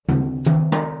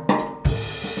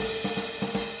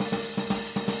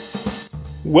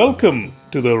Welcome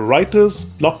to the Writers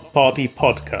Block Party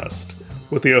podcast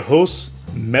with your hosts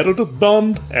Meredith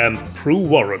Bond and Prue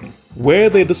Warren, where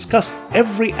they discuss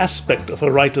every aspect of a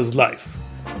writer's life,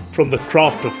 from the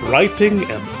craft of writing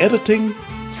and editing,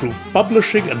 through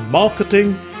publishing and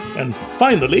marketing, and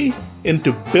finally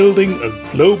into building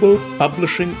a global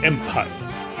publishing empire.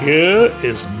 Here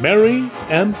is Mary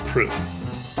and Prue.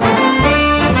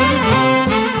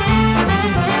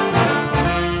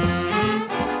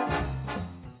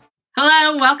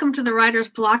 Hello, welcome to the Writers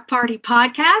Block Party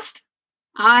podcast.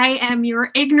 I am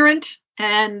your ignorant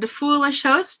and foolish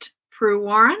host, Prue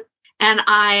Warren, and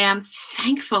I am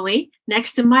thankfully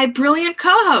next to my brilliant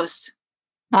co-host.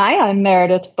 Hi, I'm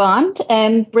Meredith Bond,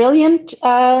 and brilliant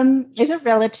is a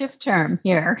relative term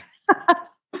here.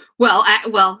 Well,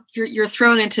 you're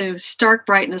thrown into stark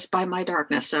brightness by my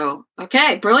darkness. So,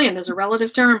 okay, brilliant is a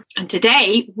relative term. And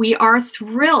today we are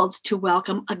thrilled to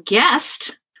welcome a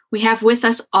guest. We have with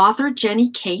us author Jenny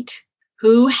Cate,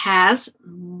 who has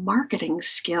marketing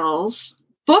skills,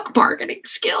 book marketing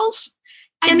skills.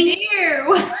 Jenny, I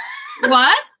do.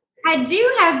 What? I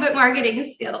do have book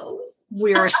marketing skills.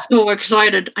 We are so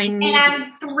excited. And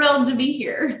I'm thrilled to be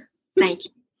here.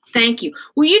 Thank you.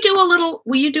 Will you do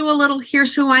a little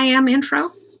Here's Who I Am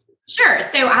intro? Sure.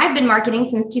 So I've been marketing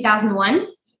since 2001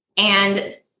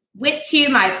 and went to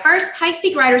my first Pikes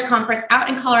Peak Writers Conference out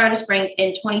in Colorado Springs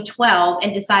in 2012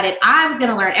 and decided I was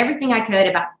going to learn everything I could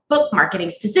about book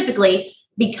marketing specifically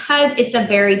because it's a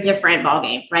very different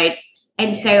ballgame, right?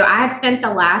 And so I've spent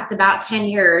the last about 10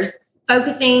 years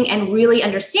focusing and really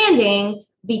understanding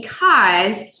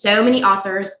because so many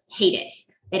authors hate it.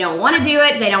 They don't want to do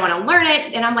it. They don't want to learn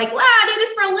it. And I'm like, wow, I do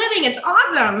this for a living. It's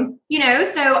awesome.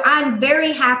 So I'm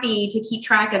very happy to keep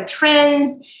track of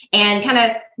trends and kind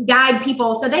of guide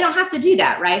people so they don't have to do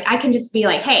that, right? I can just be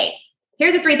like, hey, here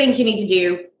are the 3 things you need to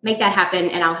do. Make that happen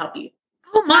and I'll help you.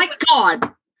 Oh my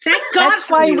God. Thank God. That's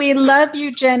why we love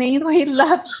you, Jenny. We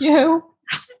love you.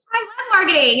 I love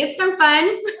marketing. It's so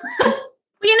fun.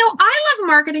 I love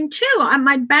marketing too.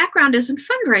 My background is in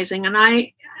fundraising and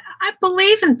I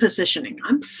believe in positioning.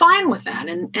 I'm fine with that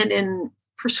and in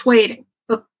persuading.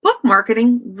 But book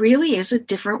marketing really is a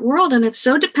different world and it's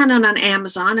so dependent on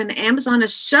Amazon and Amazon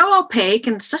is so opaque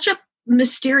and such a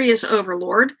mysterious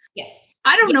overlord. Yes.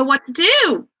 I don't know what to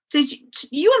do.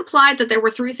 You implied that there were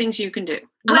 3 things you can do.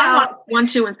 And I want 1,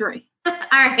 2, and 3. All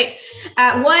right.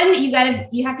 1,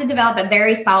 you have to develop a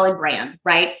very solid brand,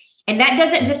 right? And that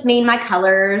doesn't just mean my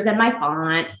colors and my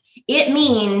fonts. It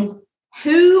means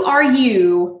who are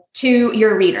you to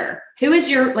your reader? Who's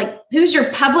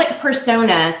your public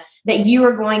persona that you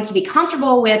are going to be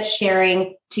comfortable with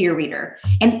sharing to your reader?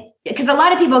 And because a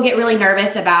lot of people get really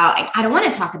nervous about, I don't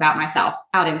want to talk about myself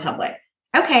out in public.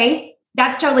 Okay,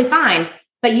 that's totally fine.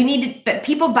 But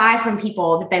people buy from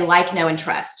people that they like, know, and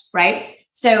trust, right?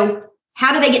 So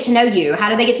how do they get to know you? How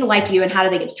do they get to like you? And how do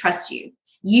they get to trust you?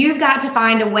 You've got to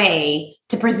find a way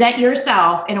to present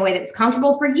yourself in a way that's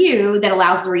comfortable for you that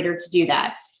allows the reader to do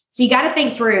that. So you got to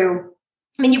think through,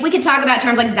 we could talk about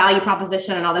terms like value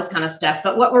proposition and all this kind of stuff,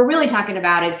 but what we're really talking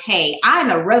about is, hey, I'm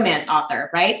a romance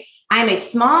author, right? I'm a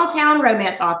small town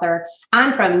romance author.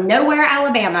 I'm from nowhere,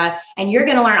 Alabama, and you're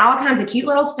going to learn all kinds of cute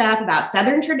little stuff about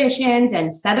Southern traditions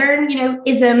and Southern,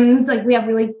 isms. Like we have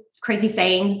really crazy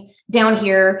sayings down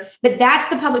here, but that's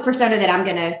the public persona that I'm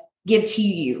going to give to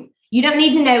you. You don't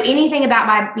need to know anything about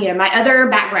my other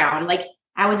background. Like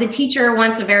I was a teacher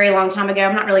once a very long time ago.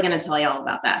 I'm not really going to tell you all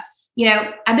about that.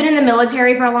 I've been in the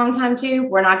military for a long time too.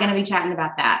 We're not going to be chatting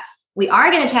about that. We are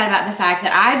going to chat about the fact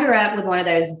that I grew up with one of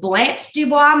those Blanche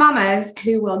Dubois mamas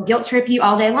who will guilt trip you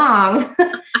all day long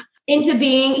into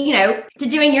being, to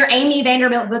doing your Amy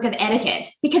Vanderbilt book of etiquette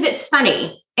because it's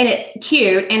funny and it's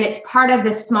cute and it's part of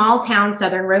the small town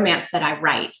Southern romance that I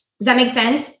write. Does that make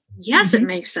sense? Yes, It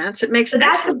makes sense. It makes sense. So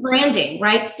that's the branding,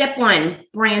 right? Step 1,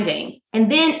 branding. And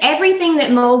then everything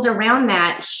that molds around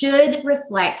that should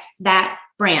reflect that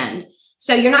brand.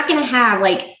 So you're not going to have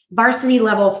like varsity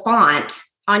level font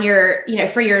on your,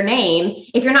 for your name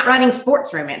if you're not writing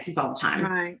sports romances all the time.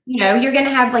 Right. You're going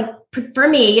to have for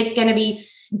me, it's going to be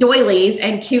doilies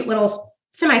and cute little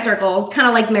semicircles, kind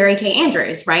of like Mary Kay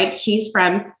Andrews, right? She's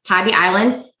from Tybee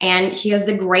Island and she has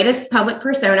the greatest public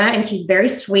persona and she's very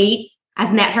sweet.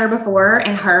 I've met her before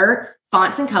and her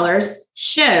fonts and colors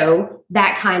show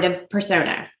that kind of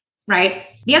persona, right?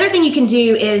 The other thing you can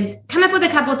do is come up with a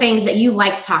couple of things that you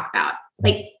like to talk about.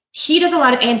 Like she does a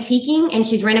lot of antiquing and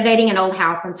she's renovating an old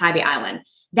house on Tybee Island.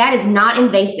 That is not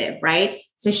invasive, right?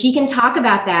 So she can talk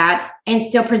about that and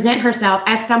still present herself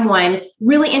as someone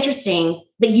really interesting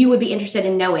that you would be interested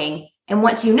in knowing. And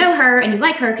once you know her and you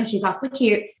like her because she's awfully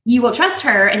cute, you will trust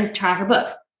her and try her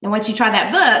book. And once you try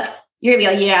that book, you're gonna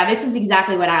be like, yeah, this is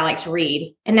exactly what I like to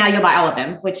read. And now you'll buy all of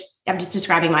them, which I'm just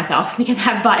describing myself because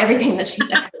I've bought everything that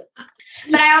she's ever.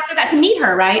 But I also got to meet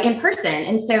her, right, in person.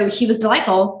 And so she was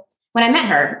delightful when I met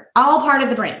her, all part of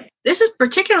the brand. This is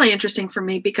particularly interesting for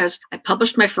me because I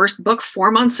published my first book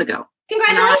 4 months ago.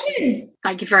 Congratulations.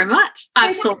 Thank you very much.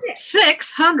 I've sold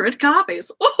 600 copies.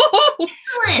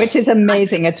 Excellent. Which is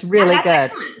amazing. It's really good.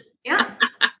 Excellent. Yeah.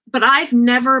 But I've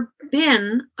never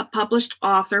been a published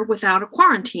author without a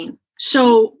quarantine.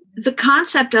 So the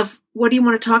concept of what do you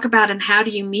want to talk about and how do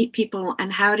you meet people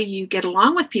and how do you get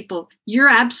along with people, you're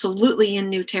absolutely in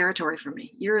new territory for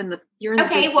me. You're in the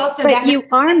Okay, well, so but you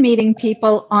are meeting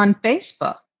people on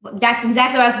Facebook. That's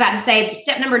exactly what I was about to say.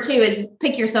 Step number 2 is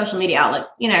pick your social media outlet.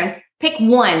 Pick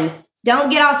one. Don't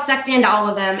get all sucked into all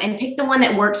of them and pick the one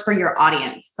that works for your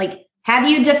audience. Like, have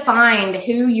you defined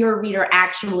who your reader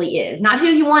actually is? Not who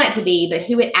you want it to be, but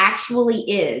who it actually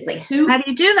is. Like who? How do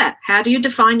you do that? How do you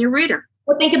define your reader?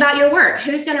 Well, think about your work.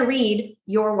 Who's going to read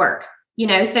your work?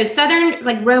 So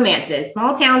Southern romances,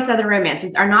 small town Southern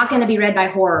romances are not going to be read by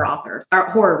horror authors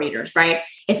or horror readers, right?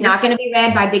 It's not going to be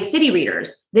read by big city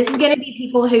readers. This is going to be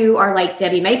people who are like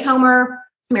Debbie May Comer,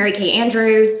 Mary Kay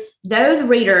Andrews. Those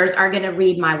readers are going to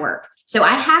read my work. So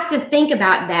I have to think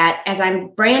about that as I'm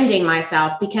branding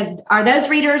myself, because are those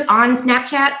readers on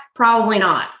Snapchat? Probably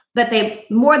not, but they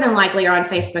more than likely are on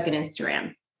Facebook and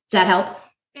Instagram. Does that help?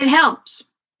 It helps.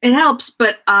 It helps,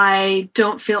 but I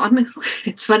don't feel,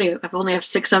 it's funny. I've only have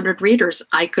 600 readers.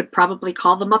 I could probably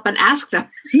call them up and ask them.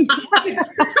 If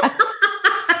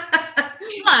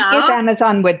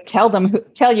Amazon would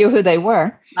tell you who they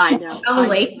were. I know.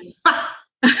 Only.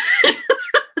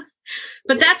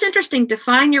 But that's interesting.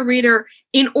 Define your reader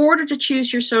in order to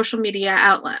choose your social media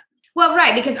outlet. Well,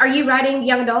 right. Because are you writing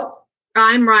young adults?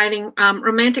 I'm writing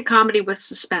romantic comedy with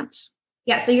suspense.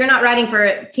 Yeah. So you're not writing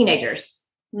for teenagers.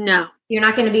 No. You're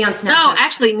not going to be on Snapchat. No,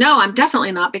 actually, no, I'm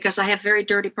definitely not, because I have very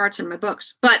dirty parts in my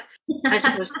books. But I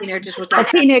suppose teenagers would like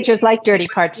teenagers like dirty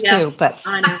parts too. But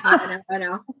I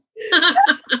know.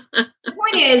 The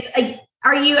point is,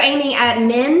 are you aiming at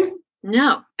men?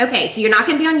 No. Okay, so you're not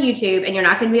going to be on YouTube and you're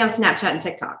not going to be on Snapchat and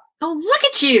TikTok. Oh, look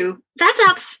at you. That's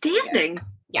outstanding.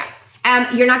 Yeah.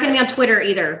 You're not going to be on Twitter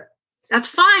either. That's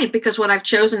fine, because what I've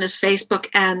chosen is Facebook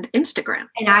and Instagram.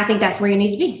 And I think that's where you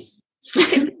need to be.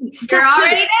 You're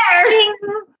already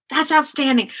there. That's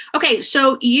outstanding. Okay,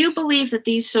 so you believe that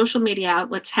these social media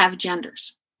outlets have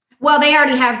genders? Well, they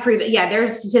already have proven. Yeah,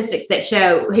 there's statistics that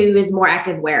show who is more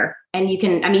active where, and you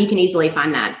can easily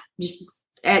find that. Just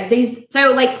these.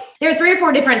 So, there are 3 or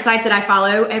 4 different sites that I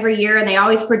follow every year, and they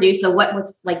always produce what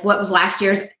was last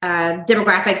year's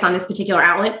demographics on this particular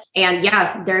outlet. And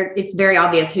yeah, it's very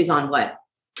obvious who's on what.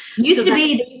 Used to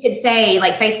be that you could say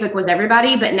Facebook was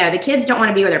everybody, but no, the kids don't want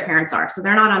to be where their parents are. So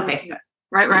they're not on Facebook.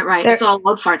 Right. It's all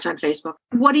love farts on Facebook.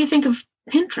 What do you think of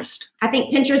Pinterest? I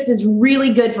think Pinterest is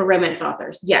really good for romance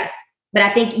authors. Yes. But I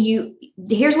think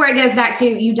here's where it goes back to,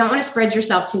 you don't want to spread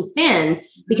yourself too thin,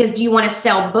 because do you want to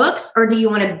sell books or do you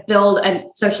want to build a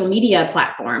social media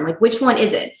platform? Which one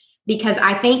is it? Because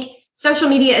I think social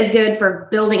media is good for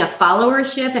building a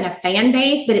followership and a fan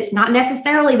base, but it's not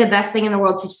necessarily the best thing in the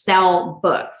world to sell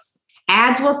books.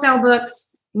 Ads will sell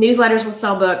books. Newsletters will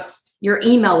sell books. Your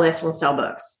email list will sell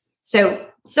books. So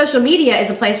social media is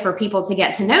a place for people to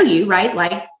get to know you, right?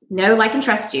 Know, like, and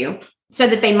trust you, so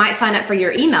that they might sign up for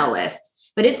your email list.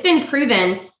 But it's been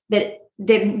proven that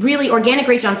really organic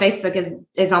reach on Facebook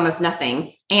is almost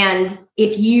nothing. And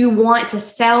if you want to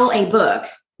sell a book,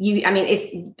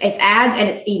 it's ads and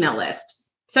it's email list.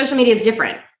 Social media is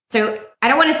different. So I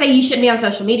don't want to say you shouldn't be on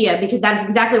social media, because that's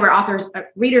exactly where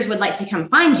readers would like to come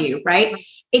find you, right?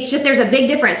 It's just there's a big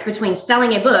difference between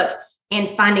selling a book and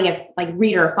finding a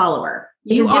reader or follower.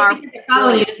 Because just because they're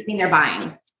following you doesn't mean they're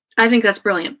buying. I think that's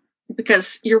brilliant,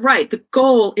 because you're right. The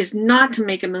goal is not to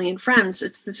make 1 million friends.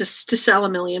 It's just to sell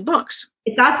 1 million books.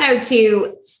 It's also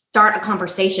to start a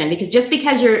conversation, because just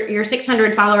because you're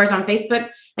 600 followers on Facebook,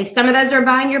 some of those are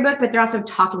buying your book, but they're also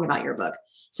talking about your book.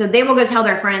 So they will go tell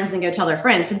their friends and go tell their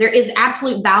friends. So there is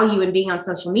absolute value in being on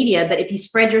social media. But if you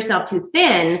spread yourself too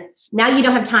thin, now you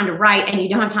don't have time to write and you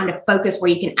don't have time to focus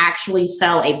where you can actually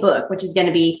sell a book, which is going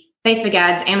to be Facebook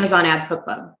ads, Amazon ads, book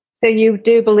club. So you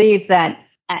do believe that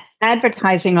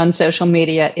advertising on social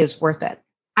media is worth it?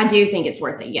 I do think it's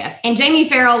worth it, yes. And Jamie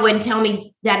Farrell would tell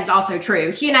me that is also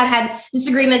true. She and I have had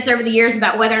disagreements over the years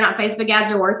about whether or not Facebook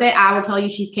ads are worth it. I will tell you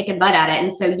she's kicking butt at it.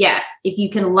 And so, yes, if you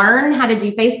can learn how to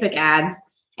do Facebook ads,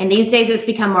 and these days it's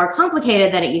become more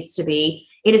complicated than it used to be,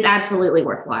 it is absolutely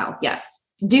worthwhile, yes.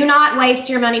 Do not waste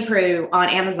your money, Prue, on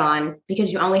Amazon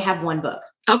because you only have one book.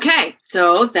 Okay,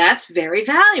 so that's very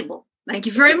valuable. Thank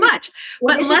you very much.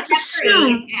 But let's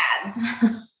assume ads.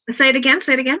 Say it again.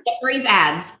 Jeffrey's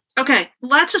ads. Okay.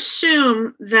 Let's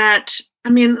assume that,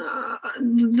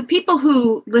 the people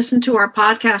who listen to our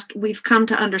podcast, we've come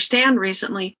to understand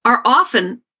recently, are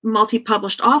often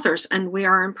multi-published authors, and we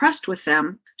are impressed with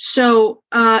them. So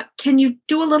can you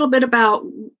do a little bit about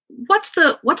what's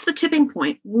the tipping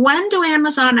point? When do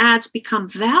Amazon ads become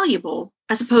valuable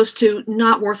as opposed to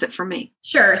not worth it for me?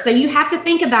 Sure. So you have to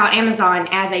think about Amazon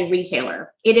as a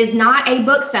retailer. It is not a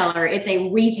bookseller, it's a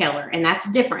retailer, and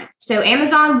that's different. So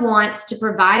Amazon wants to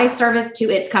provide a service to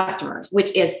its customers,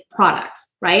 which is product,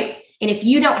 right? And if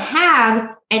you don't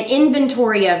have an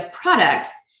inventory of product,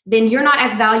 then you're not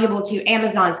as valuable to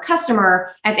Amazon's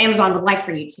customer as Amazon would like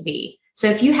for you to be. So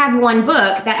if you have one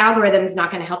book, that algorithm is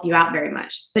not going to help you out very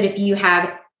much. But if you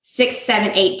have 6,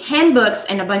 7, 8, 10 books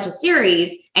and a bunch of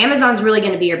series, Amazon's really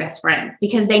going to be your best friend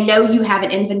because they know you have an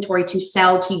inventory to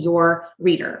sell to your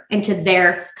reader and to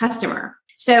their customer.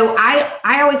 So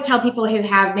I always tell people who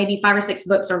have maybe 5 or 6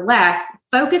 books or less,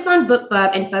 focus on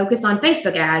BookBub and focus on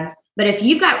Facebook ads. But if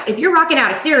you're rocking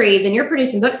out a series and you're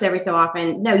producing books every so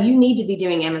often, no, you need to be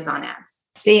doing Amazon ads.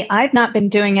 See, I've not been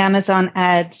doing Amazon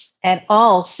ads at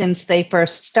all since they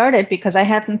first started because I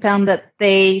haven't found that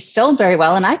they sold very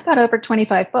well. And I've got over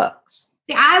 25 books.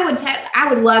 See, I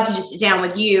would love to just sit down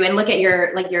with you and look at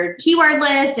your keyword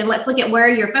list and let's look at where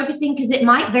you're focusing because it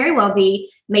might very well be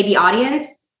maybe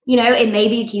audience. It may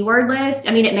be a keyword list.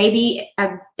 It may be,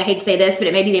 I hate to say this, but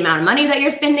it may be the amount of money that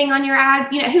you're spending on your ads.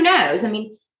 Who knows?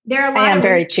 There are a lot I am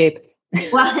very cheap.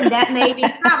 Well, that may be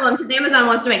a problem because Amazon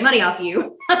wants to make money off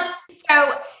you.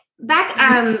 So back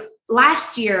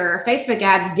last year, Facebook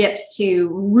ads dipped to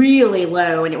really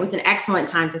low and it was an excellent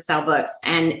time to sell books.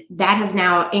 And that has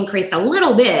now increased a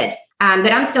little bit,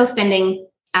 but I'm still spending,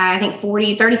 I think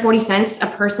 40 cents a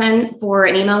person for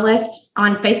an email list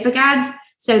on Facebook ads.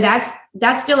 So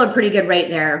that's still a pretty good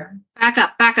rate there. Back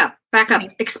up. Okay.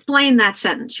 Explain that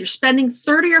sentence. You're spending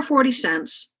 30 or 40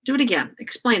 cents. Do it again.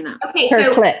 Explain that. Okay,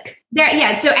 per click.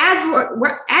 So ads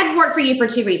work for you for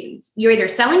 2 reasons. You're either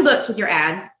selling books with your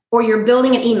ads or you're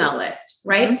building an email list,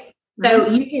 right? Mm-hmm. So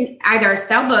you can either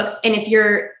sell books, and if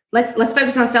let's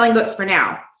focus on selling books for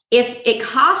now. If it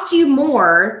costs you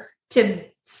more to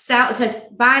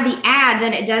buy the ad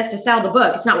than it does to sell the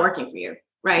book, it's not working for you.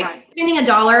 Right. Spending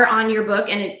 $1 on your book.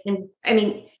 And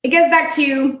it goes back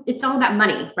to, it's all about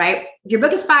money, right? If your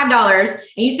book is $5 and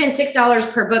you spend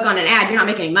 $6 per book on an ad, you're not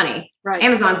making any money. Right.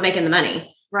 Amazon's making the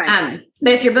money. Right.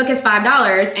 But if your book is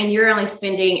 $5 and you're only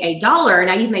spending $1,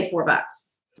 now you've made $4.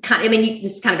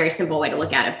 This is kind of a very simple way to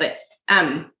look at it, but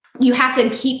you have to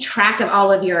keep track of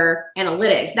all of your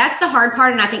analytics. That's the hard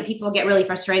part. And I think people get really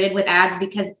frustrated with ads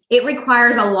because it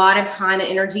requires a lot of time and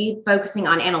energy focusing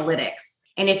on analytics.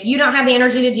 And if you don't have the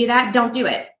energy to do that, don't do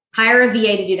it. Hire a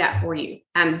VA to do that for you.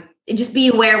 Just be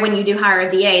aware when you do hire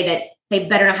a VA that they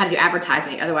better know how to do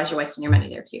advertising. Otherwise, you're wasting your money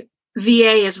there too.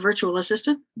 VA is virtual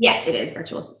assistant? Yes, it is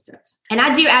virtual assistant. And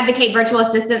I do advocate virtual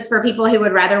assistants for people who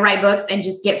would rather write books and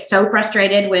just get so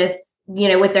frustrated with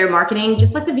their marketing.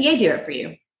 Just let the VA do it for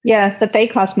you. Yeah, but they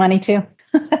cost money too.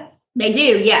 They do,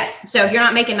 yes. So if you're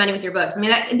not making money with your books,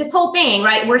 this whole thing,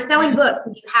 right? We're selling books,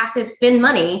 but you have to spend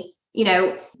money.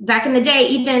 Back in the day,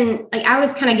 even I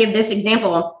always kind of give this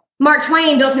example. Mark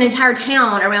Twain built an entire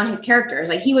town around his characters.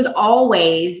 He was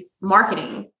always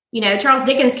marketing. Charles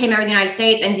Dickens came over to the United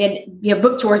States and did,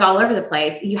 book tours all over the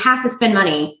place. You have to spend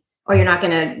money or you're not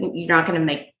gonna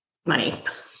make money.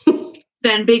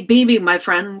 Ben Big BB, my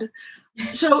friend.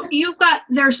 So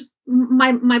there's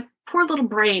my poor little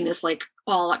brain is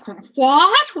all like,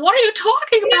 what are you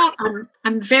talking about?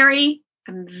 I'm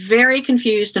very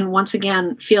confused and once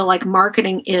again feel like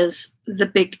marketing is the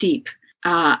big deep.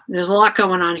 There's a lot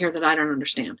going on here that I don't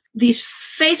understand. These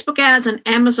Facebook ads and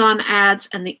Amazon ads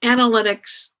and the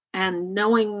analytics and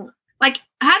knowing,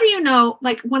 how do you know,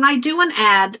 when I do an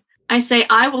ad, I say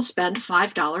I will spend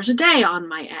 $5 a day on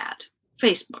my ad.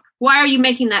 Facebook. Why are you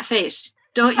making that face?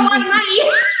 Don't you? A lot of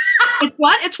money.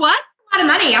 It's what? A lot of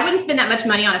money. I wouldn't spend that much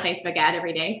money on a Facebook ad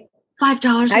every day.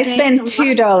 $5 a day. I spend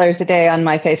 $2 a day on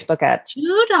my Facebook ads.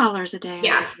 $2 a day.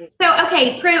 Yeah. So,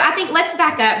 okay, Prue, I think let's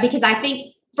back up because I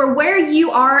think for where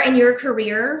you are in your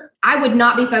career, I would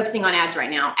not be focusing on ads right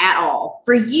now at all.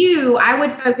 For you, I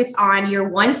would focus on your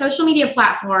one social media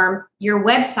platform, your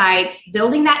website,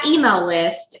 building that email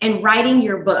list, and writing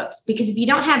your books. Because if you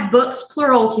don't have books,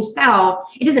 plural, to sell,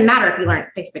 it doesn't matter if you learn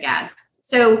Facebook ads.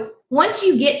 So once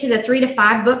you get to the 3 to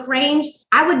 5 book range,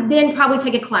 I would then probably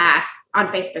take a class on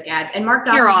Facebook ads. And Mark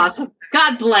Dawson. You're awesome.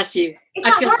 God bless you.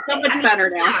 I feel so much better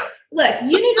now. look,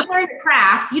 you need to learn to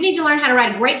craft. You need to learn how to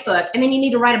write a great book, and then you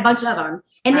need to write a bunch of them.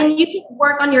 And then you can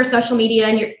work on your social media,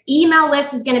 and your email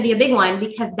list is going to be a big one,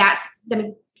 because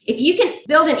if you can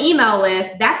build an email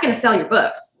list, that's going to sell your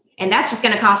books. And that's just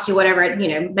going to cost you whatever,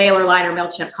 MailerLite or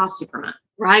MailChimp costs you per month.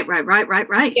 Right.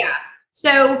 Yeah.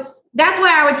 So that's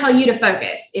why I would tell you to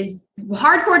focus is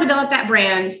hardcore develop that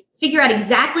brand, figure out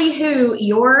exactly who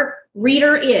your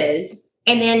reader is,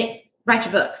 and then write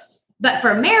your books. But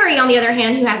for Mary, on the other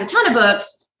hand, who has a ton of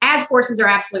books, ads courses are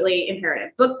absolutely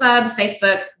imperative. BookBub,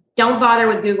 Facebook, don't bother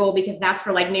with Google, because that's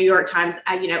for like New York Times,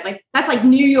 that's like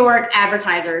New York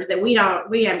advertisers that we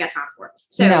haven't got time for.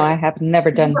 So no, I have never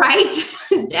done. Right.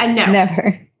 No.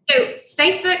 Never. So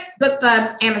Facebook,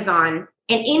 BookBub, Amazon,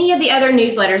 and any of the other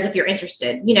newsletters, if you're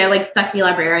interested, like Fussy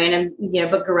Librarian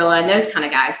and, Book Gorilla and those kind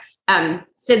of guys.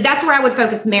 So that's where I would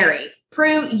focus Mary.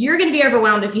 Prue, you're going to be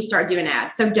overwhelmed if you start doing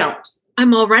ads. So don't.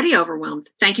 I'm already overwhelmed.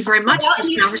 Thank you very much for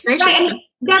this conversation. Right, and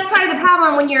that's part of the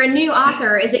problem when you're a new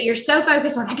author, is that you're so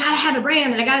focused on, I got to have a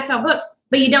brand and I got to sell books,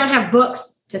 but you don't have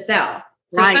books to sell.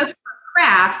 So focus on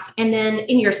craft, and then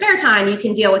in your spare time, you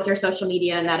can deal with your social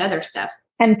media and that other stuff.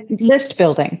 And list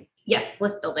building. Yes,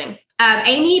 list building.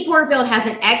 Amy Porterfield has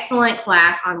an excellent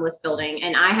class on list building,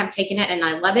 and I have taken it and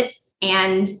I love it.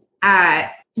 And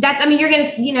you're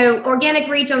going to, organic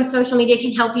reach on social media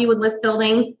can help you with list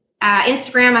building.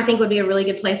 Instagram, I think, would be a really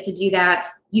good place to do that.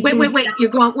 Wait. You're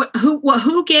going,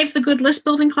 who gave the good list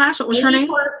building class? What was her name?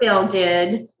 Porterfield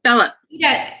did. Spell it.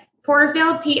 Yeah,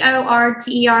 Porterfield,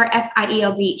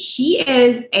 Porterfield. She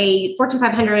is a Fortune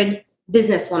 500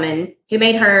 businesswoman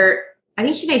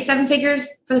who she made 7 figures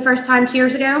for the first time 2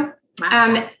 years ago.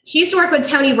 Wow. She used to work with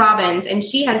Tony Robbins, and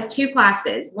she has 2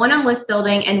 classes, one on list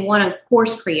building and one on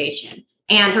course creation.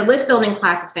 And her list building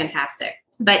class is fantastic.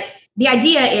 But the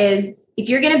idea is, if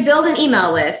you're going to build an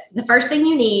email list, the first thing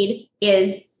you need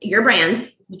is your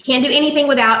brand. You can't do anything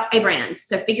without a brand.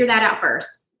 So figure that out first.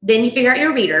 Then you figure out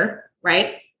your reader,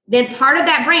 right? Then part of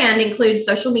that brand includes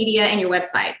social media and your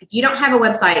website. If you don't have a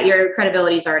website, your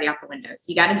credibility is already out the window. So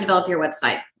you got to develop your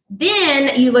website.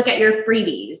 Then you look at your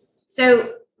freebies.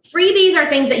 So freebies are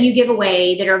things that you give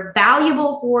away that are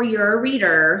valuable for your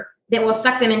reader that will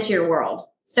suck them into your world.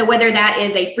 So whether that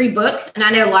is a free book, and I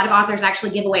know a lot of authors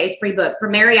actually give away a free book. For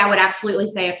Mary, I would absolutely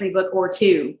say a free book or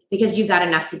 2, because you've got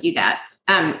enough to do that.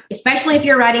 Especially if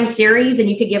you're writing series and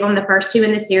you could give them the first 2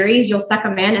 in the series, you'll suck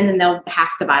them in and then they'll have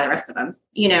to buy the rest of them,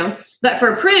 But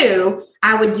for Prue,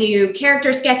 I would do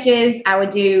character sketches. I would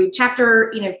do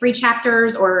free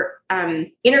chapters or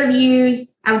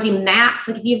interviews. I would do maps.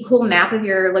 Like if you have a cool map of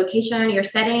your location, your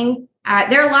setting,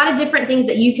 there are a lot of different things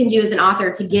that you can do as an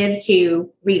author to give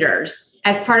to readers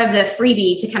as part of the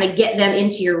freebie to kind of get them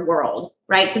into your world,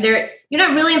 right? So you're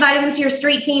not really inviting them to your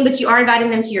street team, but you are inviting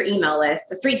them to your email list.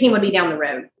 The street team would be down the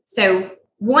road. So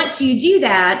once you do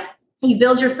that, you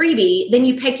build your freebie, then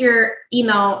you pick your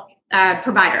email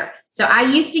provider. So I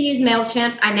used to use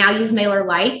MailChimp. I now use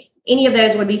MailerLite. Any of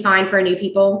those would be fine for new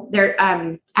people.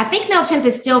 I think MailChimp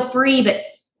is still free, but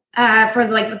for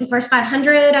like the first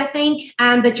 500, I think,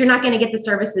 but you're not going to get the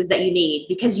services that you need,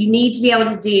 because you need to be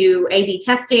able to do A/B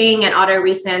testing and auto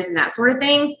resends and that sort of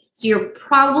thing. So you're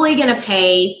probably going to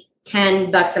pay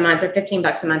 $10 a month or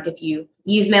 $15 a month if you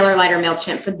use MailerLite or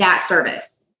MailChimp for that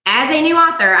service. As a new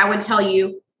author, I would tell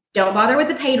you, don't bother with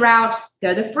the paid route,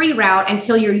 go the free route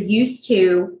until you're used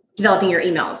to developing your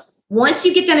emails. Once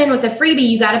you get them in with the freebie,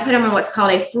 you got to put them on what's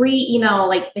called a free email.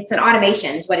 Like it's an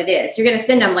automation is what it is. You're going to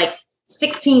send them like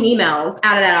 16 emails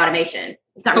out of that automation.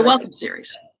 It's not a welcome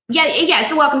series. Yeah,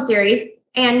 it's a welcome series.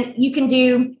 And you can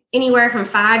do anywhere from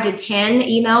 5 to 10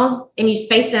 emails, and you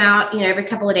space them out, every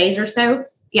couple of days or so.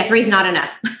 Yeah, 3 is not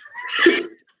enough.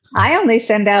 I only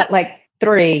send out like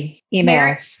 3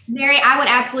 emails. Mary, I would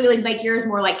absolutely make yours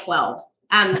more like 12.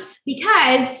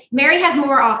 Because Mary has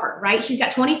more offer, right? She's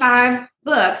got 25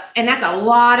 books, and that's a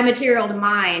lot of material to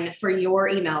mine for your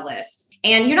email list.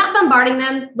 And you're not bombarding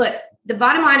them. Look, the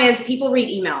bottom line is people read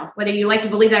email, whether you like to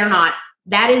believe that or not.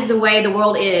 That is the way the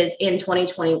world is in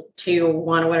 2022 or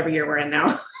 1 or whatever year we're in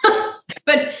now.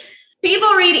 But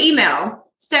people read email.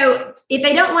 So if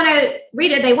they don't want to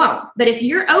read it, they won't. But if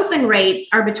your open rates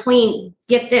are between,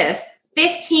 get this,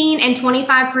 15 and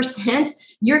 25%,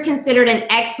 you're considered an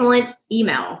excellent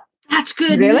email. That's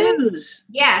good news.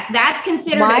 Yes, that's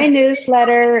considered. My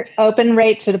newsletter open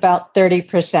rates at about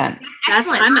 30%.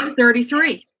 I'm at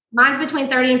 33. Mine's between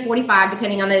 30 and 45,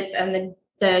 depending on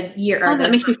the year.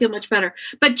 That makes me feel much better.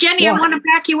 But Jenny, I want to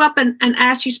back you up and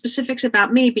ask you specifics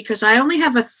about me, because I only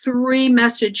have a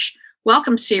 3-message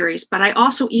welcome series, but I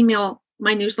also email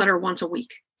my newsletter once a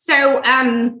week. So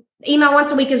email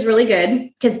once a week is really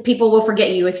good, because people will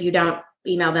forget you if you don't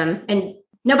email them. And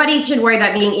nobody should worry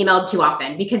about being emailed too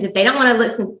often, because if they don't want to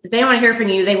listen, if they don't want to hear from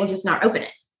you, they will just not open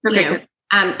it. Okay, You know?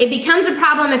 good. It becomes a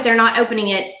problem if they're not opening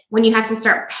it when you have to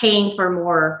start paying for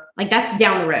more. Like that's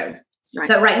down the road. Right.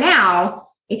 But right now,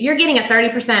 if you're getting a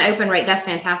 30% open rate, that's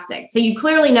fantastic. So you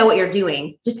clearly know what you're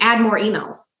doing. Just add more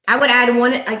emails. I would add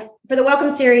one, like for the welcome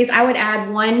series, I would add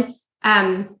one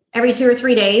every 2 or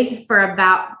 3 days for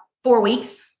about 4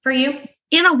 weeks for you.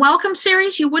 In a welcome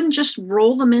series, you wouldn't just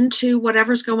roll them into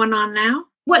whatever's going on now?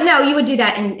 Well, no, you would do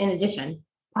that in addition.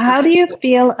 How do you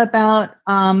feel about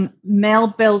mail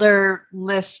builder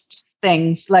list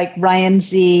things like Ryan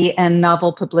Z and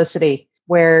Novel Publicity,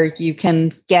 where you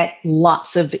can get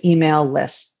lots of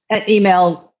emails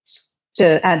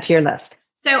to add to your list?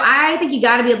 So I think you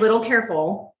got to be a little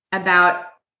careful about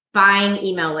buying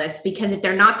email lists, because if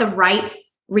they're not the right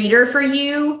reader for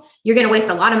you, you're going to waste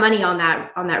a lot of money on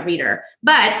that reader.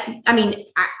 But I mean,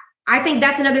 I think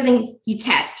that's another thing you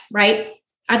test, right?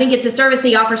 I think it's a service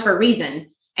he offers for a reason.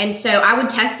 And so I would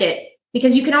test it,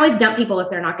 because you can always dump people if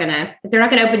they're not gonna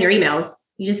open your emails.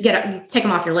 You just you take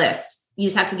them off your list. You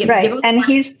just have to give them. And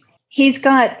he's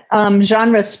got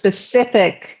genre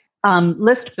specific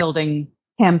list building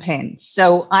campaigns.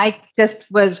 So I just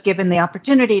was given the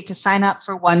opportunity to sign up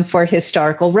for one for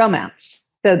historical romance.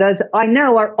 So those I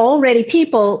know are already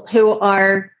people who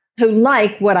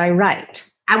like what I write.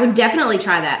 I would definitely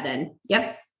try that then.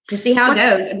 Yep. To see how it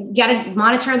goes. You got to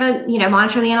monitor the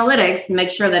analytics and make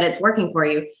sure that it's working for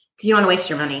you, because you don't want to waste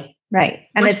your money. Right.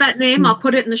 And what's that name? I'll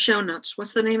put it in the show notes.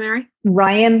 What's the name, Mary?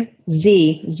 Ryan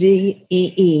Z,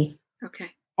 Z-E-E.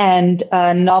 Okay. And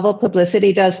Novel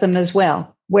Publicity does them as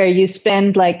well, where you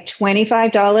spend like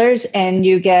 $25 and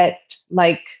you get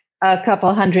like a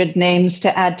couple hundred names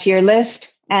to add to your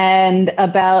list. And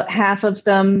about half of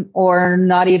them, or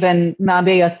not even,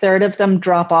 maybe a third of them,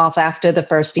 drop off after the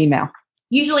first email.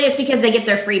 Usually it's because they get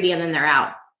their freebie and then they're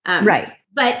out. Right.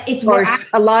 But it's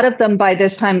a lot of them by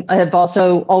this time have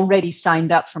also already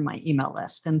signed up for my email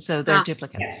list. And so they're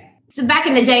duplicates. Yes. So back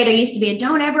in the day, there used to be a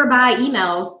don't ever buy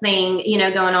emails thing,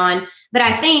 going on. But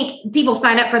I think people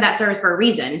sign up for that service for a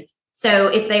reason. So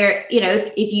if they're,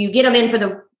 if you get them in for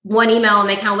the one email and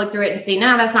they kind of look through it and see,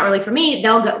 no, that's not really for me,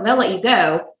 they'll let you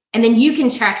go. And then you can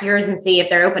track yours and see if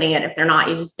they're opening it. If they're not,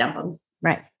 you just dump them.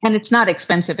 Right. And it's not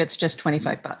expensive. It's just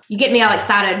 $25. You get me all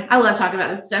excited. I love talking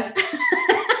about this stuff.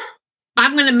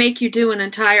 I'm going to make you do I'm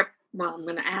going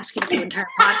to ask you to do an entire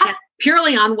podcast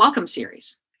purely on welcome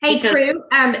series. Hey, Prue.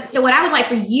 So what I would like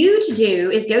for you to do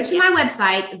is go to my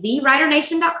website,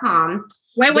 thewriternation.com.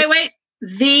 Wait.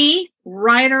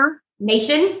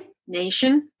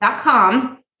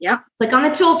 Nation.com. Yep. Click on the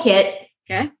toolkit.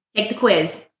 Okay. Take the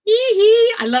quiz.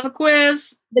 I love a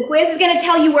quiz. The quiz is going to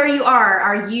tell you where you are.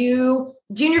 Are you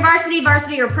junior varsity,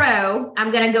 or pro?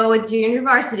 I'm going to go with junior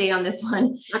varsity on this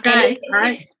one. Okay. All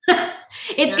right.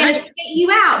 It's going to spit you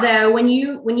out though. When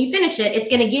you finish it, it's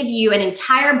going to give you an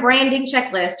entire branding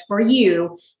checklist for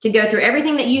you to go through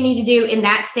everything that you need to do in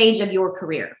that stage of your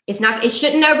career. It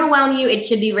shouldn't overwhelm you. It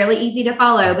should be really easy to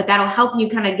follow, but that'll help you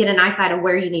kind of get an eyesight of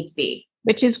where you need to be.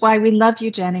 Which is why we love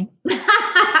you, Jenny.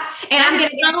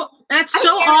 That's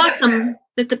so awesome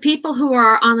that the people who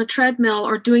are on the treadmill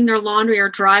or doing their laundry or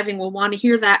driving will want to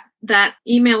hear that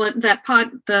email,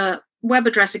 the web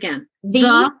address again.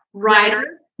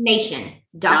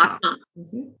 TheWriterNation.com.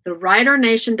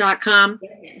 TheWriterNation.com.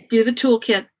 Yes, ma'am. Do the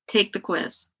toolkit, take the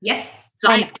quiz. Yes.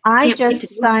 So I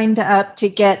just signed up to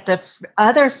get the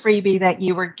other freebie that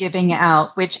you were giving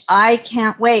out, which I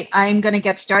can't wait. I'm going to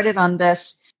get started on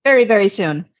this very, very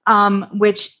soon.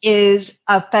 Which is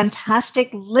a fantastic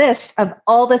list of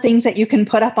all the things that you can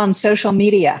put up on social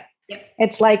media. Yep.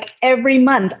 It's like every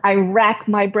month I rack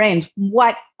my brains.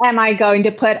 What am I going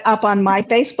to put up on my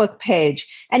Facebook page?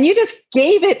 And you just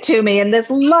gave it to me in this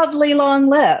lovely long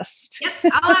list. Yep.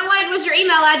 All I wanted was your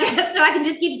email address so I can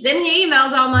just keep sending you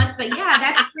emails all month. But yeah,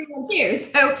 that's a free one too.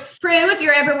 So Prue, if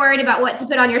you're ever worried about what to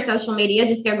put on your social media,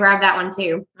 just go grab that one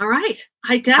too. All right.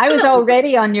 I was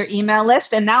already on your email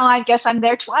list and now I guess I'm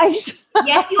there twice.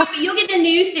 Yes, you'll get a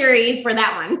new series for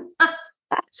that one.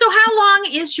 So how long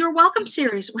is your welcome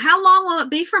series? How long will it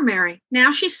be for Mary?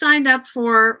 Now she's signed up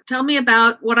for, tell me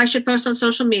about what I should post on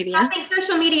social media. I think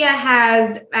social media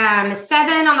has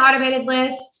 7 on the automated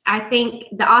list. I think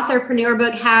the Authorpreneur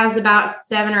book has about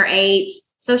 7 or 8.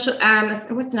 Social,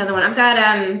 what's another one? I've got,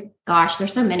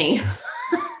 there's so many.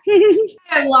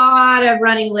 A lot of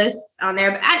running lists on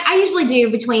there, but I usually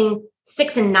do between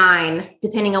 6 and 9,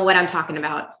 depending on what I'm talking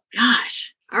about.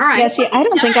 Gosh. All right. Yeah, see, I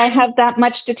don't think I have that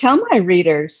much to tell my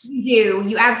readers. You do.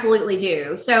 You absolutely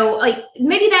do. So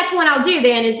maybe that's what I'll do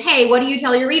then is, hey, what do you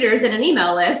tell your readers in an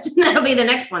email list? And that'll be the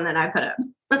next one that I put up.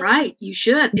 Right. You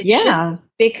should. It Yeah, should.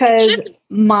 because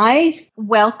my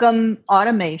welcome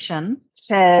automation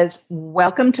says,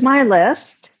 welcome to my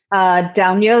list.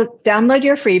 Download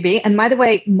your freebie. And by the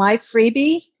way, my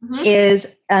freebie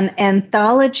is an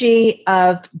anthology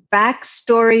of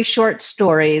backstory short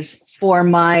stories for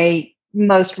my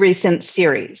most recent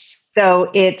series.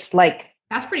 So it's like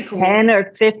That's pretty cool. 10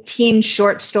 or 15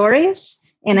 short stories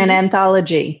in an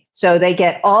anthology. So they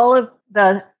get all of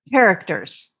the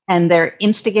characters and their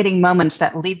instigating moments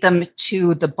that lead them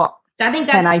to the book. So I think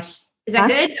is that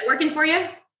good? Is that working for you?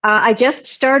 I just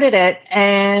started it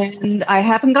and I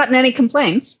haven't gotten any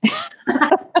complaints.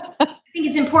 I think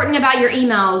it's important about your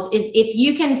emails is if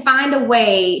you can find a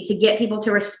way to get people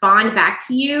to respond back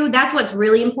to you, that's what's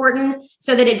really important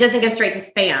so that it doesn't go straight to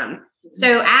spam.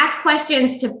 So ask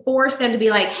questions to force them to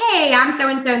be like, hey, I'm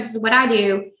so-and-so, and this is what I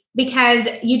do, because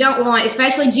you don't want,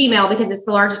 especially Gmail, because it's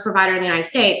the largest provider in the United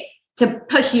States, to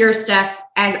push your stuff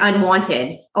as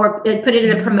unwanted or put it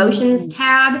in the promotions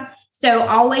tab. So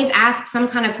always ask some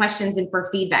kind of questions and for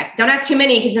feedback. Don't ask too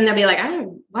many because then they'll be like,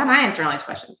 why am I answering all these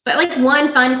questions? But like one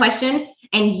fun question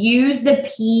and use the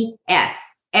PS.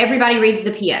 Everybody reads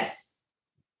the PS.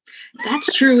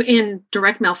 That's true in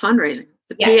direct mail fundraising.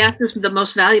 The PS is the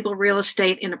most valuable real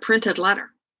estate in a printed letter.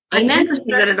 I tend to see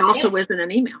that it also is in an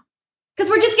email. Because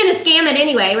we're just going to scam it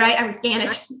anyway, right? I'm scan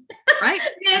it. Right.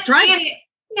 That's right. It.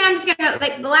 Yeah, I'm just going to,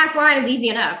 like, the last line is easy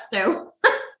enough. So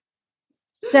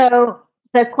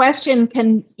the question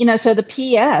can, so the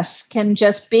PS can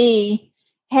just be,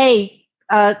 hey,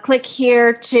 click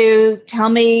here to tell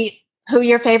me who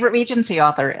your favorite Regency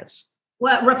author is.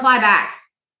 Well, reply back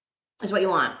is what you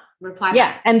want. Reply back.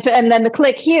 Yeah. And then the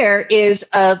click here is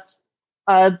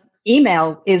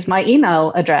email is my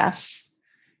email address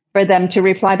for them to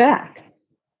reply back.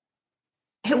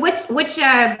 Which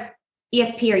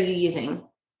ESP are you using?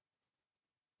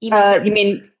 You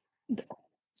mean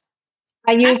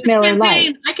I use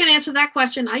MailerLite. I can answer that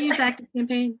question. I use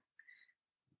ActiveCampaign.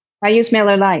 I use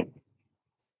MailerLite.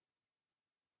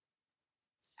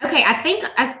 Okay, I think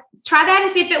I try that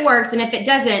and see if it works. And if it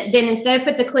doesn't, then instead of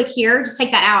put the click here, just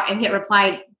take that out and hit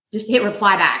reply. Just hit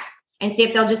reply back and see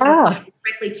if they'll just reply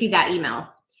directly to that email.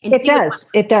 And it does.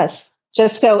 It does.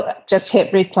 Just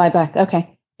hit reply back.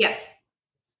 Okay. Yeah.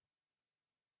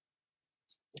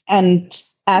 And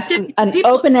ask an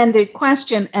open-ended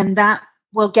question, and that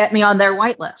will get me on their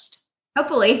whitelist.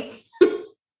 Hopefully.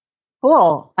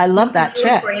 Cool. I love that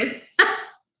trick.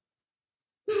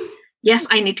 Yes,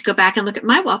 I need to go back and look at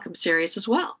my welcome series as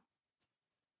well.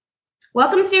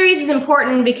 Welcome series is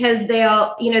important because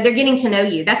they're getting to know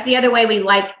you. That's the other way we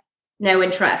like, know,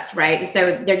 and trust, right?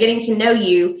 So they're getting to know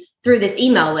you through this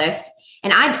email list.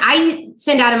 And I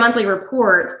send out a monthly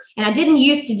report, and I didn't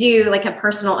used to do like a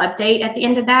personal update at the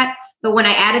end of that. But when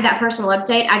I added that personal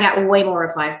update, I got way more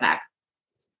replies back.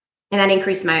 And that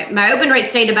increased my open rate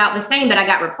stayed about the same, but I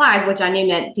got replies, which I knew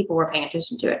meant people were paying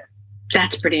attention to it.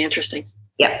 That's pretty interesting.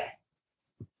 Yep.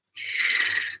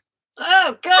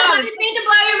 Oh, God. I didn't mean to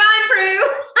blow your mind,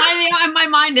 Prue. My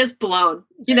mind is blown.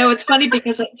 It's funny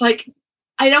because it's like,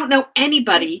 I don't know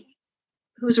anybody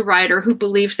who's a writer who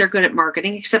believes they're good at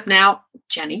marketing, except now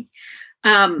Jenny.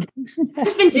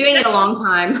 She's been doing it a long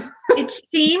time. It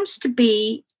seems to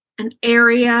be an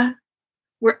area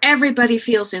where everybody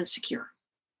feels insecure.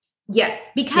 Yes,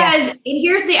 because and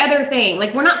here's the other thing,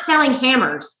 like we're not selling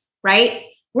hammers, right?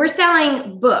 We're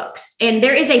selling books, and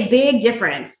there is a big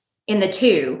difference in the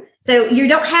two. So you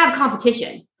don't have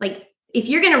competition. Like if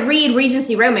you're going to read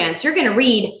Regency romance, you're going to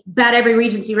read about every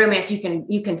Regency romance you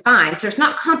can find. So it's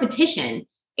not competition.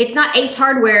 It's not Ace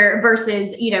Hardware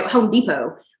versus, Home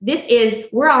Depot. This is,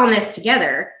 we're all in this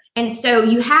together. And so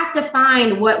you have to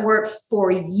find what works for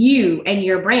you and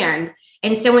your brand.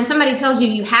 And so when somebody tells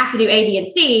you have to do A, B, and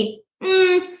C,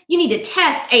 you need to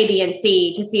test A, B, and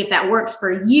C to see if that works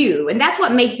for you. And that's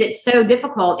what makes it so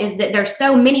difficult, is that there's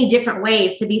so many different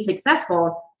ways to be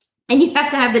successful. And you have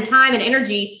to have the time and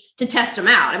energy to test them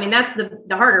out. I mean, that's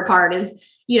the harder part is,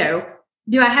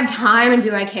 do I have time and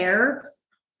do I care?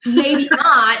 Maybe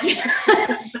not.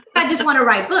 I just want to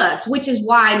write books, which is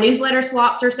why newsletter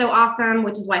swaps are so awesome,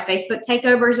 which is why Facebook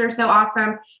takeovers are so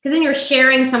awesome, because then you're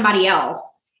sharing somebody else,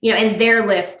 in their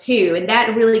list too. And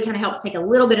that really kind of helps take a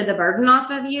little bit of the burden off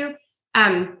of you.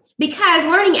 Because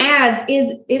learning ads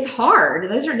is hard.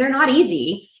 They're not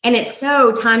easy, and it's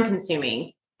so time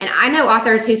consuming. And I know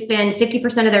authors who spend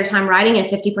 50% of their time writing and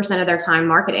 50% of their time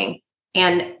marketing.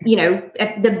 And,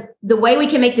 the way we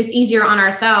can make this easier on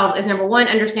ourselves is, number one,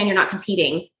 understand you're not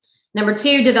competing. Number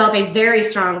two, develop a very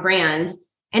strong brand.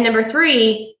 And number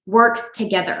three, work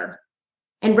together.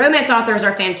 And romance authors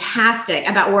are fantastic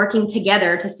about working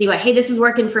together to see hey, this is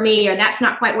working for me, or that's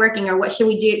not quite working, or what should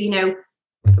we do?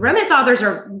 Romance authors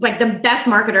are like the best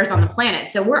marketers on the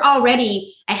planet. So we're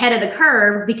already ahead of the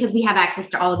curve because we have access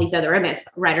to all of these other romance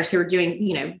writers who are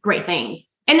doing, great things.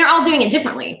 And they're all doing it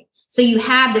differently. So you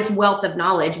have this wealth of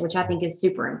knowledge, which I think is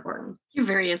super important. You're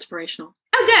very inspirational.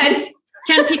 Oh, good.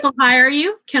 Can people hire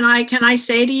you? Can I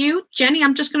say to you, Jenny,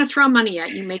 I'm just going to throw money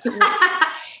at you, make it work?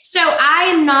 So I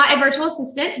am not a virtual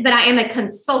assistant, but I am a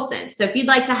consultant. So if you'd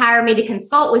like to hire me to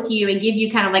consult with you and give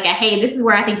you kind of like hey, this is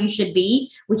where I think you should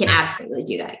be, we can absolutely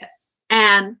do that, I guess.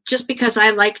 And just because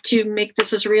I like to make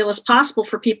this as real as possible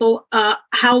for people,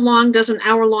 how long does an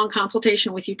hour-long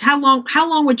consultation with you? How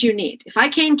long would you need? If I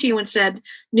came to you and said,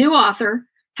 new author,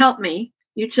 help me,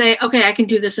 you'd say, okay, I can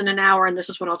do this in an hour and this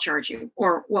is what I'll charge you.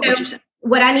 Or what would you say?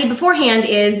 What I need beforehand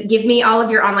is give me all of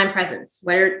your online presence.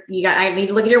 I need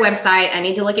to look at your website. I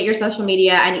need to look at your social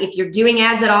media. And if you're doing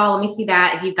ads at all, let me see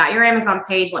that. If you've got your Amazon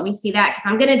page, let me see that.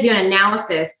 Because I'm going to do an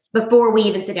analysis before we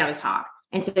even sit down and talk.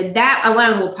 And so that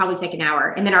alone will probably take an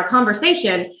hour. And then our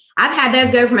conversation, I've had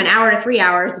those go from an hour to 3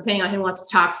 hours, depending on who wants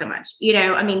to talk so much.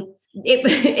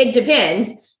 It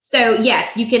depends. So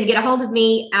yes, you can get a hold of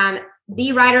me.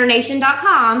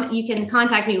 TheWriterNation.com. You can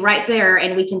contact me right there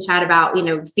and we can chat about,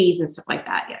 fees and stuff like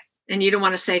that. Yes. And you don't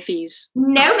want to say fees?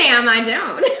 No, ma'am, I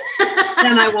don't.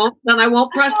 Then I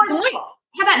won't press the point.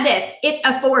 How about this? It's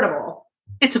affordable.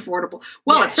 It's affordable.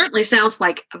 Well, Yes. It certainly sounds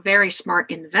like a very smart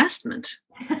investment.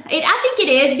 I think it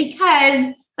is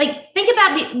because think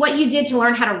about what you did to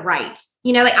learn how to write.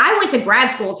 I went to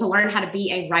grad school to learn how to be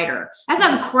a writer. That's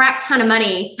a crap ton of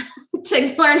money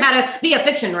to learn how to be a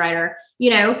fiction writer,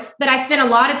 but I spent a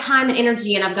lot of time and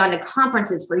energy and I've gone to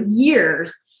conferences for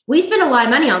years. We spend a lot of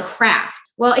money on craft.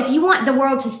 Well, if you want the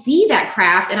world to see that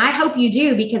craft, and I hope you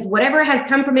do, because whatever has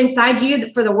come from inside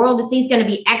you for the world to see is going to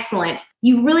be excellent.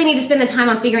 You really need to spend the time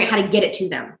on figuring out how to get it to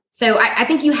them. So I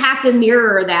think you have to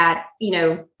mirror that,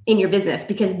 in your business,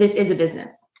 because this is a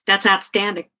business. That's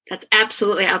outstanding. That's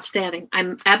absolutely outstanding.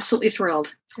 I'm absolutely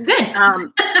thrilled. Good.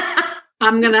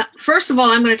 First of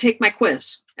all, I'm going to take my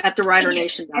quiz at the Writer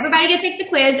Nation. Everybody go take the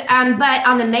quiz. But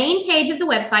on the main page of the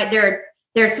website, there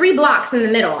are 3 blocks in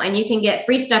the middle, and you can get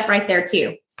free stuff right there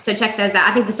too. So check those out.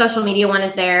 I think the social media one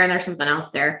is there, and there's something else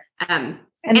there. And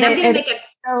I'm going to make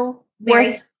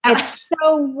it it's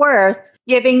so worth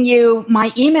giving you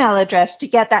my email address to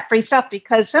get that free stuff,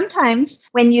 because sometimes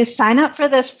when you sign up for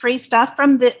this free stuff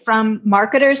from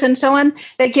marketers and so on,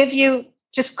 they give you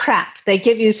just crap. They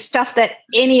give you stuff that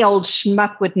any old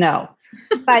schmuck would know.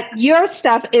 But your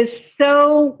stuff is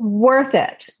so worth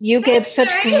it. You give such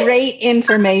great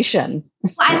information.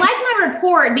 Well, I like my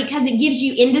report because it gives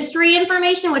you industry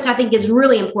information, which I think is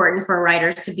really important for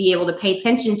writers to be able to pay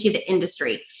attention to the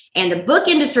industry. And the book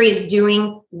industry is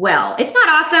doing well. It's not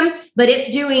awesome, but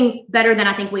it's doing better than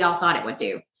I think we all thought it would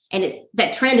do. And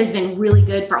that trend has been really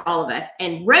good for all of us.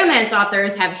 And romance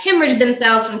authors have hemorrhaged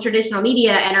themselves from traditional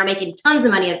media and are making tons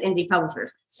of money as indie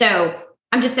publishers. So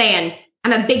I'm just saying,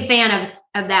 I'm a big fan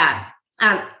of that.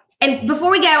 And before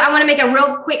we go, I want to make a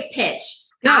real quick pitch.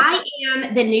 Yeah. I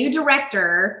am the new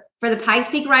director for the Pikes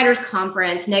Peak Writers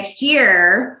Conference next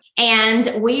year.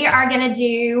 And we are going to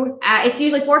do, it's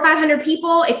usually 400 or 500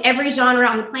 people. It's every genre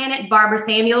on the planet. Barbara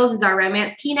Samuels is our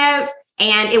romance keynote.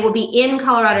 And it will be in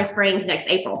Colorado Springs next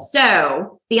April.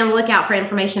 So be on the lookout for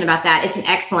information about that. It's an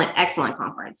excellent, excellent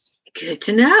conference. Good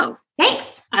to know.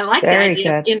 Thanks. I like that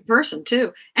idea in person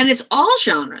too. And it's all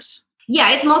genres.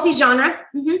 Yeah, it's multi-genre.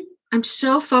 Mm-hmm. I'm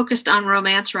so focused on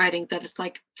romance writing that it's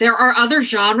like, there are other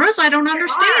genres I don't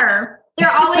understand. There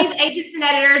are always agents and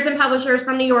editors and publishers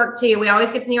from New York too. We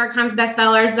always get the New York Times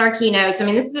bestsellers as our keynotes. I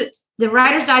mean, the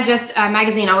Writer's Digest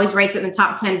magazine always rates it in the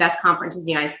top 10 best conferences in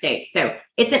the United States. So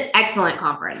it's an excellent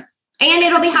conference. And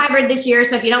it'll be hybrid this year.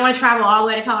 So if you don't want to travel all the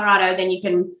way to Colorado, then you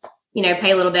can,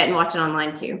 pay a little bit and watch it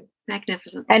online too.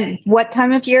 Magnificent. And what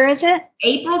time of year is it?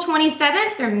 April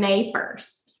 27th or May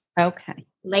 1st. Okay.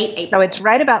 Late April. So it's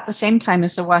right about the same time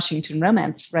as the Washington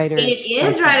Romance Writers. It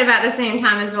is right about the same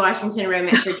time as the Washington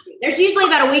Romance Retreat. There's usually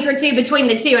about a week or two between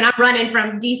the two, and I'm running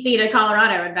from DC to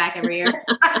Colorado and back every year.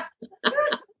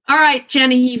 All right,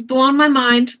 Jenny, you've blown my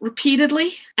mind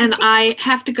repeatedly, and I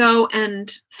have to go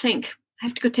and think. I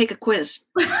have to go take a quiz.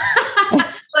 Well,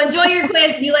 enjoy your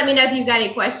quiz, and you let me know if you've got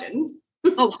any questions.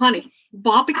 Oh, honey,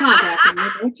 Bob be contacting me.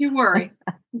 Don't you worry.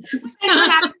 Thanks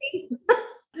for having me.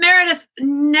 Meredith,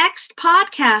 next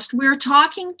podcast, we're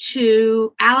talking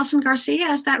to Allison Garcia.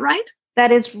 Is that right?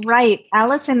 That is right.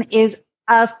 Allison is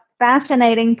a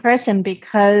fascinating person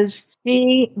because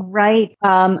she writes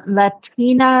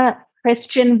Latina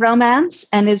Christian romance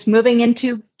and is moving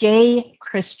into gay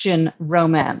Christian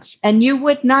romance. And you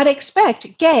would not expect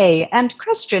gay and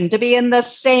Christian to be in the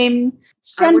same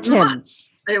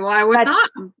sentence. I would not.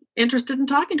 I'm interested in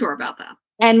talking to her about that.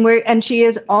 And she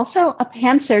is also a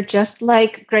pantser, just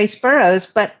like Grace Burrows,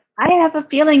 but I have a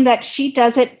feeling that she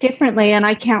does it differently, and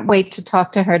I can't wait to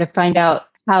talk to her to find out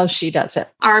how she does it.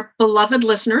 Our beloved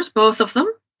listeners, both of them,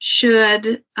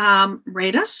 should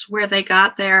rate us where they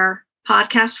got their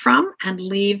podcast from and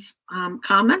leave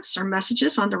comments or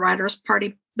messages on the Writers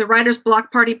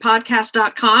Block Party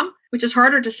Podcast.com, which is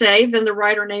harder to say than the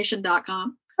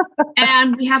WriterNation.com.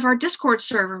 And we have our Discord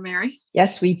server, Mary.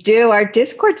 Yes, we do. Our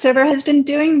Discord server has been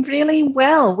doing really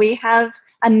well. We have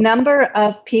a number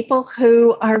of people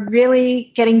who are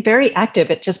really getting very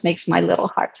active. It just makes my little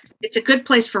heart. It's a good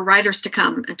place for writers to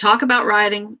come and talk about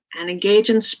writing and engage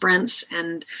in sprints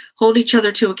and hold each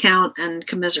other to account and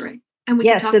commiserate. And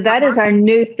so that is our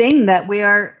new thing that we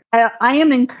are. I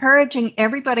am encouraging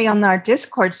everybody on our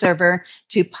Discord server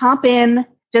to pop in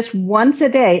just once a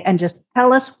day and just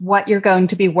tell us what you're going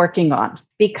to be working on.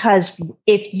 Because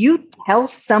if you tell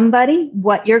somebody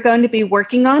what you're going to be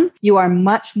working on, you are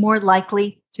much more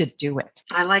likely to do it.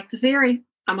 I like the theory.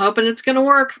 I'm hoping it's going to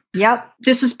work. Yep.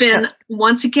 This has been,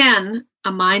 once again,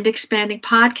 a mind-expanding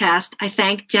podcast. I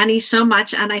thank Jenny so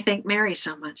much, and I thank Mary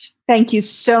so much. Thank you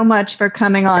so much for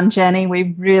coming on, Jenny.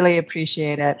 We really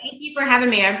appreciate it. Thank you for having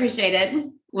me. I appreciate it.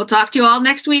 We'll talk to you all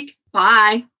next week.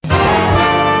 Bye.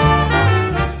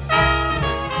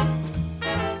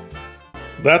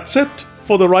 That's it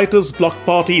for the Writers Block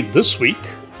Party this week.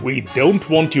 We don't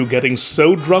want you getting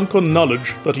so drunk on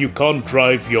knowledge that you can't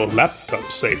drive your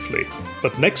laptop safely.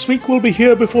 But next week we'll be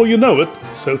here before you know it,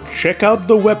 so check out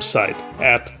the website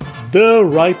at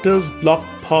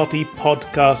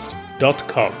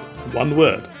thewritersblockpartypodcast.com. One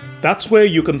word. That's where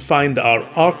you can find our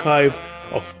archive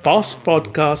of past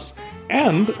podcasts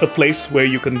and a place where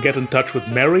you can get in touch with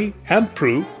Mary and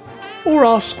Prue or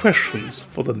ask questions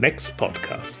for the next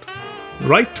podcast.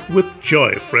 Write with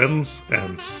joy, friends,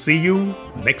 and see you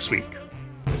next week.